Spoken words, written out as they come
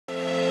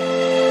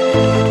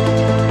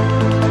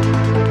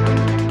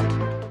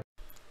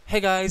Hey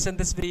guys, in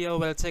this video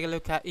we'll take a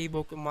look at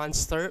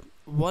EbookMonster.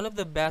 One of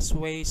the best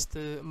ways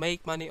to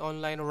make money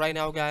online right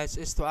now, guys,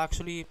 is to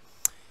actually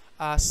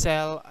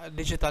sell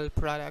digital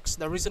products.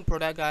 The reason for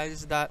that, guys,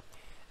 is that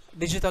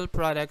digital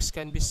products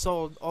can be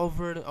sold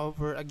over and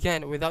over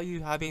again without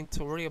you having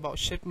to worry about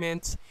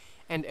shipments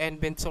and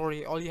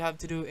inventory. All you have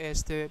to do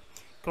is to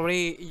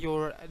create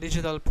your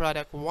digital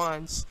product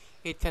once.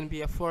 It can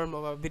be a form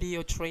of a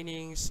video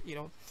trainings,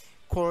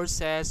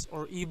 courses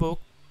or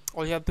ebook.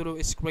 All you have to do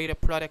is create a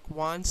product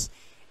once,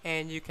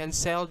 and you can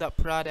sell that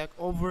product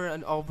over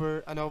and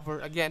over and over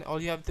again.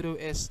 All you have to do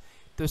is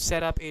to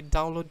set up a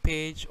download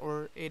page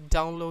or a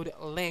download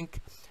link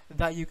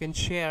that you can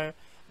share.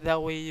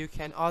 That way you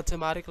can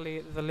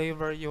automatically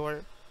deliver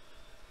your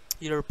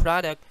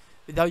product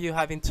without you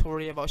having to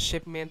worry about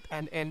shipment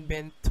and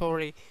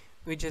inventory,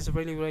 which is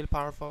really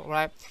powerful,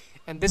 right?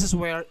 And this is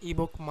where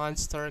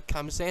EbookMonster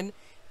comes in.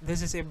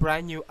 This is a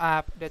brand new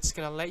app that's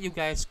gonna let you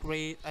guys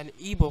create an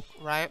ebook,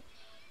 right?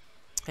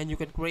 And you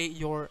can create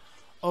your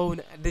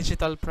own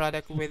digital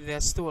product with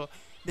this tool.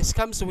 This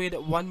comes with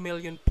 1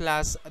 million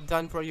plus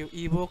done for you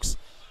ebooks,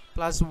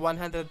 plus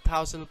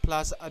 100,000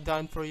 plus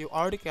done for you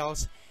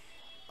articles,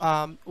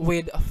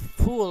 with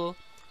full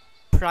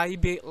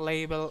private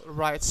label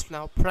rights.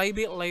 Now,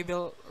 private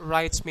label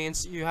rights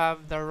means you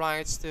have the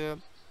rights to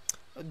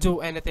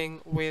do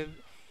anything with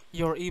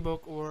your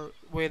ebook or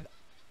with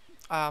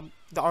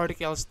the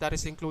articles that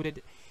is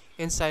included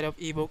inside of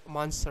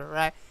EbookMonster,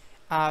 right?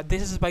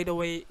 This is, by the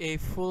way, a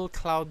full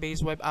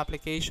cloud-based web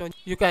application.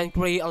 You can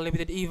create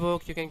unlimited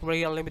ebook, you can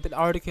create unlimited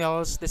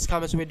articles. This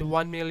comes with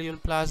 1 million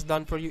plus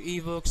done for you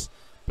ebooks,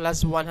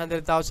 plus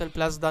 100,000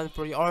 plus done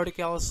for your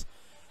articles.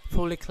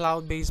 Fully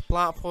cloud-based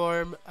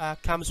platform,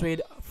 comes with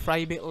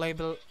private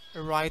label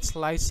rights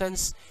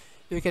license.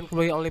 You can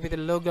create unlimited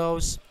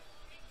logos,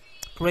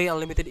 create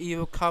unlimited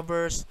ebook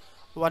covers,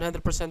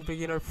 100%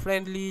 beginner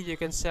friendly. You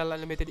can sell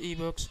unlimited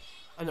ebooks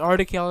and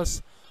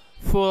articles.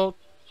 Full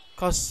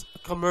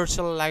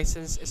commercial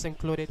license is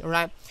included.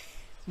 Alright,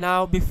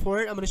 now before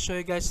I'm going to show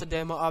you guys the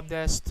demo of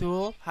this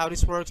tool, how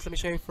this works, let me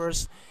show you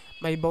first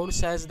my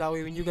bonuses. That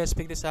way when you guys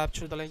pick this up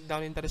through the link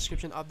down in the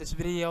description of this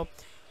video,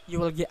 you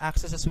will get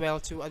access as well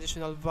to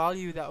additional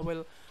value that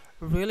will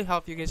really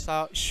help you guys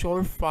out,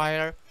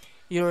 surefire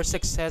your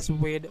success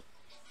with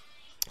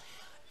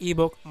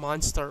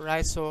EbookMonster,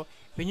 right? So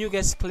when you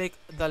guys click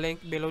the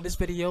link below this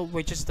video,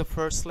 which is the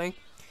first link,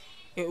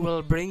 it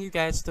will bring you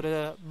guys to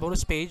the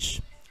bonus page,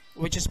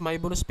 which is my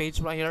bonus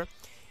page right here.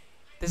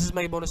 This is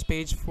my bonus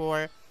page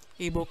for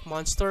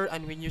EbookMonster,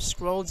 and when you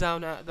scroll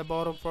down at the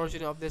bottom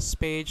portion of this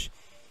page,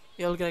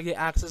 you're gonna get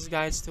access,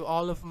 guys, to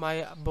all of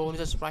my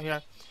bonuses right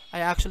here. I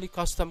actually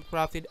custom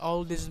crafted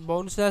all these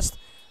bonuses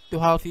to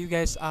help you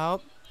guys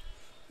out,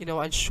 and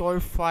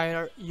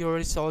surefire your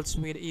results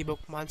with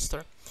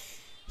EbookMonster.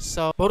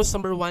 So bonus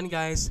number 1,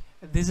 guys,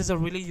 this is a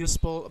really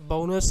useful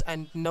bonus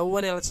and no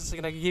one else is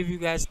gonna give you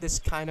guys this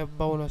kind of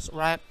bonus,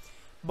 right?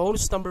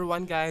 Bonus number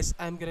 1, guys,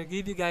 I'm gonna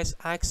give you guys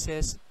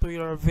access to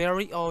your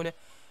very own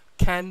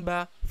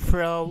Canva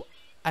Pro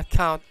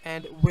account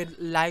and with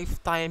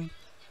lifetime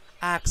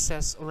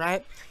access,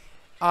 right?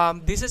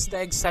 This is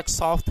the exact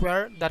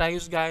software that I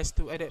use, guys,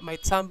 to edit my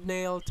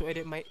thumbnail, to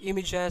edit my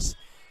images,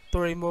 to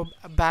remove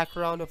a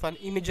background of an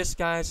images,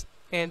 guys.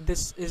 And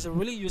this is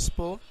really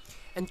useful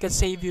and can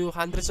save you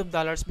hundreds of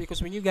dollars,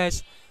 because when you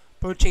guys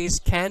purchase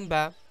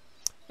Canva,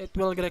 it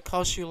will gonna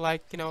cost you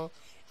like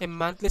a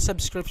monthly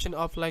subscription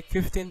of like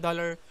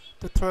 $15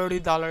 to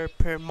 $30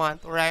 per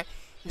month, right?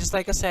 Just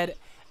like I said,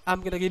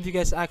 I'm gonna give you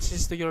guys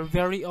access to your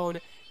very own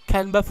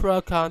Canva Pro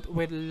account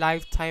with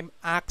lifetime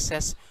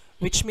access,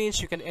 which means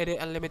you can edit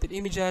unlimited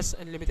images,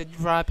 unlimited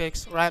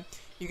graphics, right?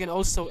 You can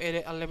also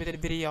edit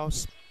unlimited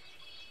videos,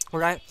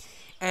 right?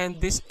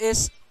 And this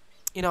is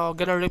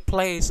gonna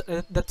replace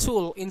the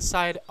tool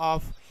inside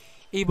of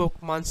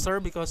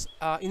EbookMonster, because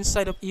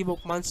inside of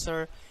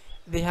EbookMonster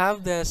they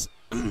have this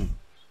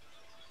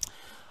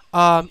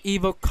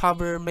ebook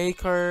cover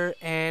maker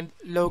and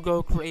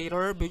logo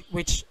creator,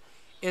 which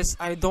is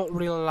I don't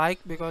really like,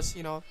 because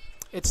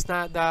it's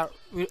not that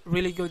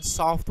really good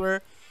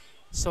software.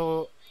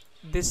 So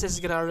this is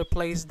gonna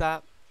replace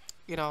that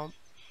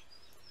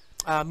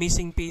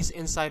missing piece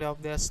inside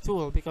of this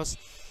tool, because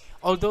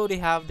although they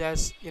have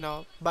this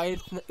but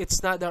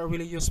it's not that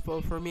really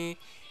useful for me.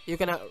 You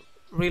cannot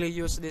really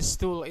use this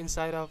tool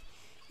inside of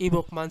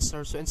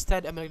EbookMonster. So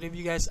instead, I'm gonna give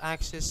you guys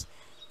access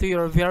to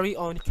your very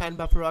own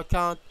Canva Pro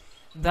account.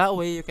 That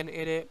way you can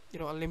edit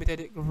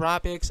unlimited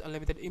graphics,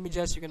 unlimited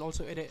images. You can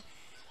also edit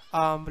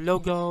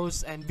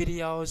logos and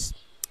videos,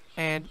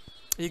 and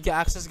you get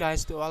access,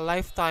 guys, to a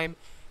lifetime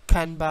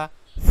Canva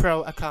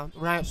Pro account,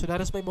 right? So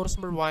that is my bonus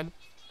number 1.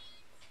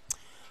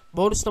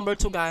 Bonus number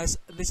 2, guys,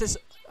 this is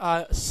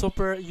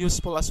super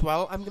useful as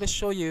well. I'm gonna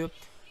show you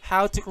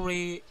how to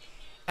create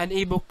an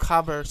ebook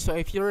cover. So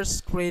if you're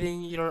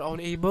creating your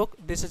own ebook,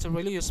 this is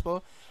really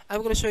useful.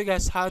 I'm gonna show you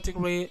guys how to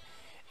create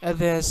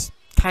this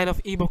kind of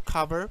ebook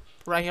cover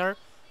right here.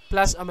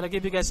 Plus, I'm gonna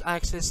give you guys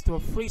access to a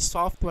free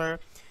software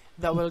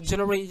that will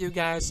generate you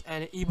guys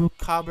an ebook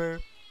cover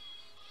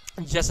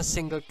just a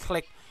single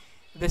click.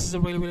 This is a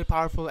really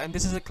powerful, and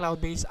this is a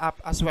cloud-based app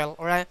as well.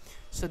 All right,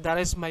 so that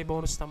is my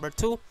bonus number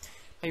 2.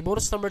 My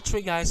bonus number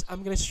 3, guys,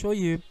 I'm gonna show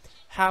you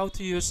how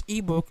to use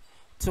ebook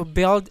to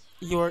build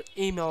your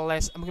email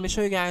list. I'm gonna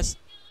show you guys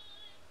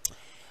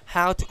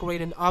how to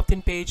create an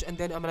opt-in page, and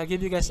then I'm gonna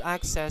give you guys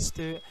access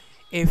to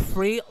a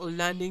free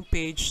landing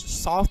page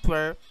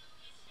software.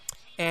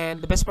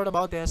 And the best part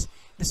about this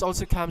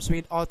also comes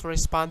with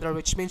Autoresponder,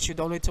 which means you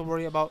don't need to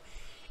worry about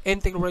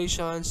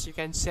integrations. You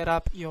can set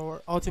up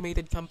your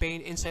automated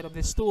campaign inside of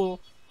this tool,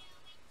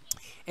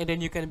 and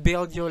then you can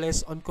build your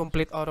list on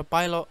complete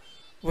autopilot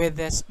with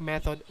this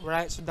method,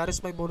 right? So that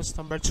is my bonus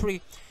number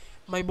 3.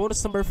 My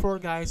bonus number 4,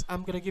 guys,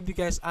 I'm gonna give you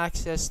guys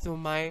access to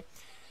my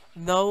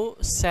no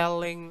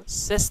selling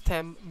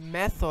system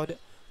method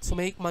to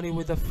make money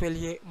with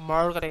affiliate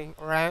marketing,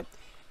 right?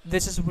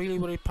 This is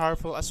really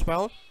powerful as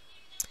well.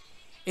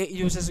 It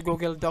uses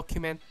Google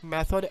document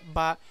method,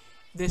 but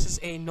this is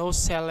a no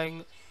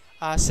selling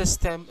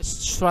system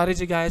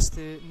strategy, guys,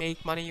 to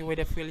make money with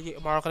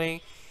affiliate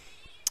marketing,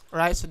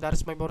 right? So that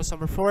is my bonus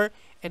number 4.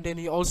 And then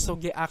you also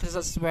get access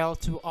as well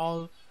to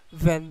all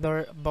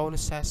vendor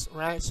bonuses,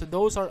 right? So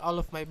those are all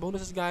of my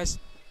bonuses, guys,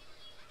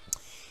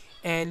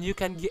 and you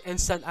can get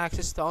instant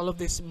access to all of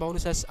these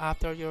bonuses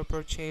after your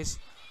purchase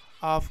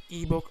of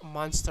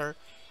EbookMonster.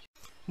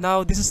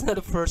 Now, this is not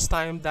the first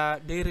time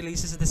that they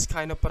releases this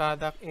kind of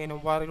product in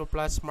Warrior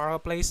Plus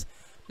Marketplace.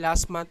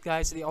 Last month,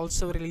 guys, they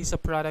also released a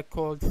product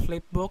called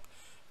Flipbook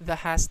that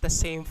has the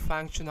same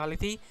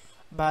functionality,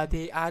 but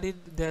they added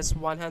this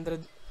 1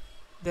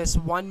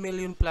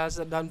 million plus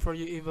done for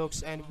you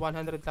ebooks and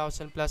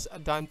 100,000 plus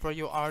done for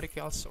you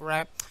articles,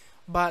 right?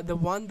 But the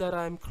one that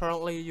I'm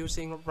currently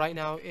using right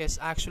now is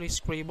actually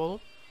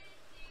Scribble.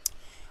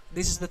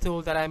 This is the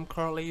tool that I'm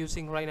currently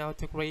using right now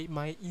to create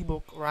my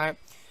ebook, right?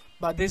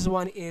 But this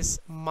one is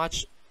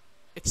much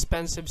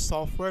expensive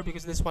software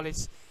because this one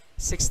is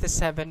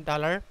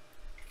 $67,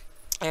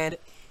 and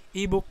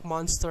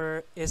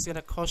EbookMonster is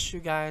gonna cost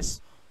you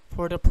guys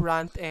for the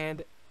front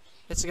end,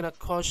 it's gonna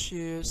cost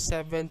you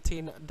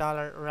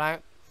 $17,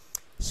 right?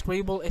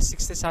 Scribble is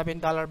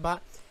 $67,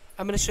 but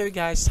I'm gonna show you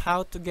guys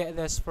how to get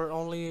this for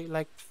only,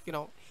 like,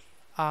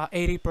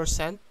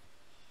 80%.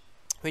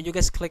 When you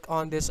guys click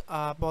on this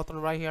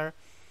button right here,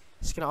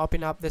 it's gonna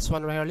open up this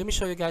one right here. Let me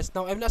show you guys.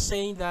 Now, I'm not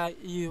saying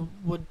that you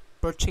would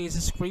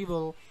purchase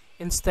Scribble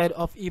instead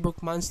of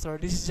EbookMonster.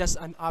 This is just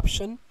an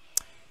option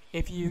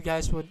if you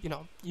guys would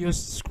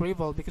use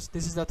Scribble, because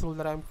this is the tool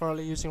that I'm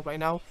currently using right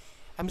now.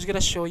 I'm just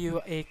gonna show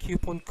you a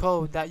coupon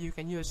code that you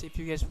can use if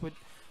you guys would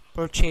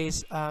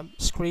purchase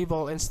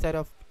Scribble instead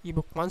of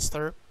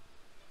EbookMonster.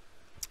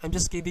 I'm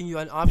just giving you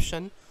an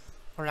option.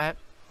 All right,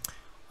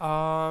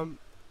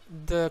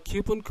 the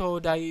coupon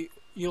code that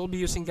you'll be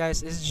using,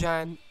 guys, is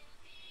Jan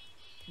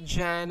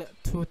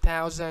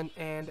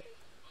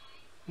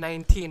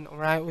 2019. all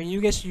right, when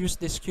you guys use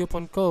this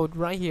coupon code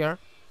right here,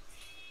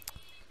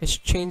 it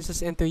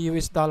changes into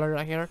US dollar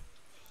right here.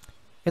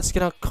 It's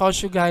gonna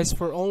cost you guys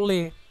for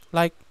only,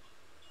 like,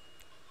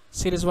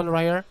 see this one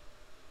right here,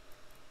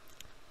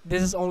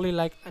 this is only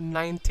like a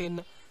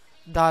 $19.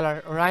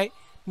 All right,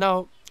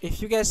 now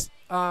if you guys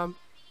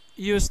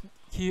use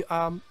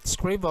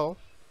Scribble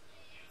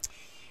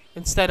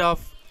instead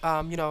of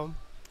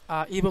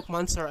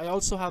EbookMonster, I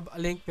also have a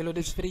link below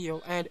this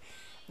video, and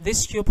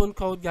this coupon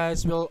code,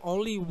 guys, will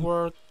only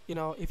work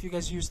if you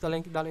guys use the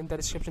link down in the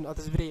description of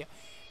this video.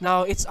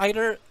 Now, it's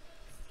either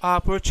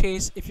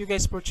if you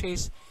guys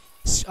purchase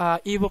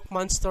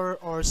EbookMonster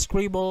or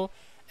Scribble,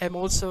 I'm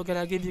also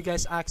gonna give you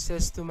guys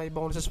access to my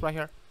bonuses right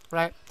here,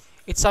 right?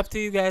 It's up to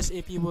you guys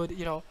if you would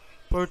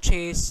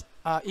purchase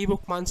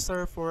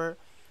EbookMonster for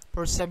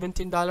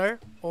 $17,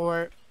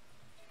 or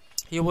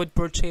you would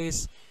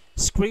purchase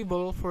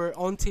Scribble for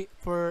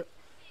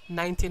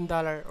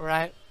 $19,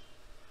 right?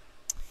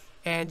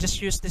 And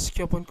just use this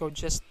coupon code.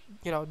 Just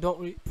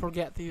don't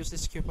forget to use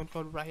this coupon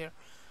code right here.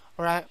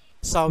 All right,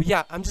 so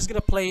yeah, I'm just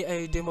gonna play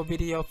a demo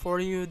video for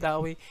you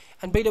that way.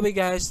 And by the way,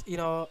 guys,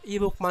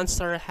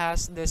 EbookMonster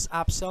has this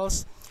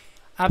upsells.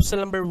 Upsell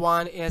number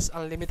 1 is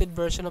unlimited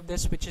version of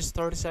this, which is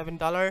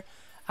 $37.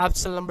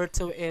 Upsell number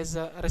 2 is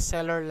a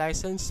reseller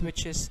license,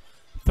 which is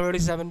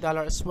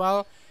 $37 as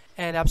well.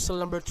 And upsell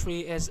number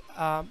 3 is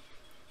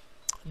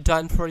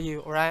done for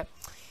you. All right,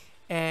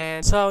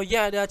 and so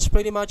yeah, that's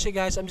pretty much it,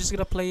 guys. I'm just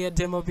gonna play a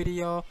demo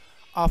video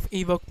of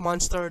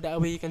EbookMonster, that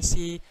way you can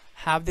see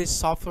how this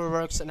software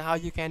works and how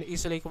you can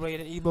easily create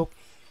an ebook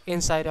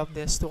inside of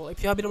this tool.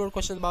 If you have any more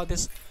questions about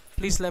this,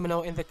 please let me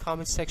know in the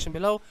comment section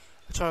below.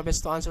 I'll try my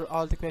best to answer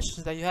all the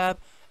questions that you have,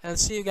 and I'll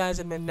see you guys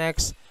in my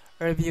next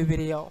review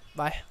video.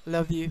 Bye.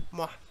 Love you.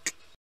 Mwah.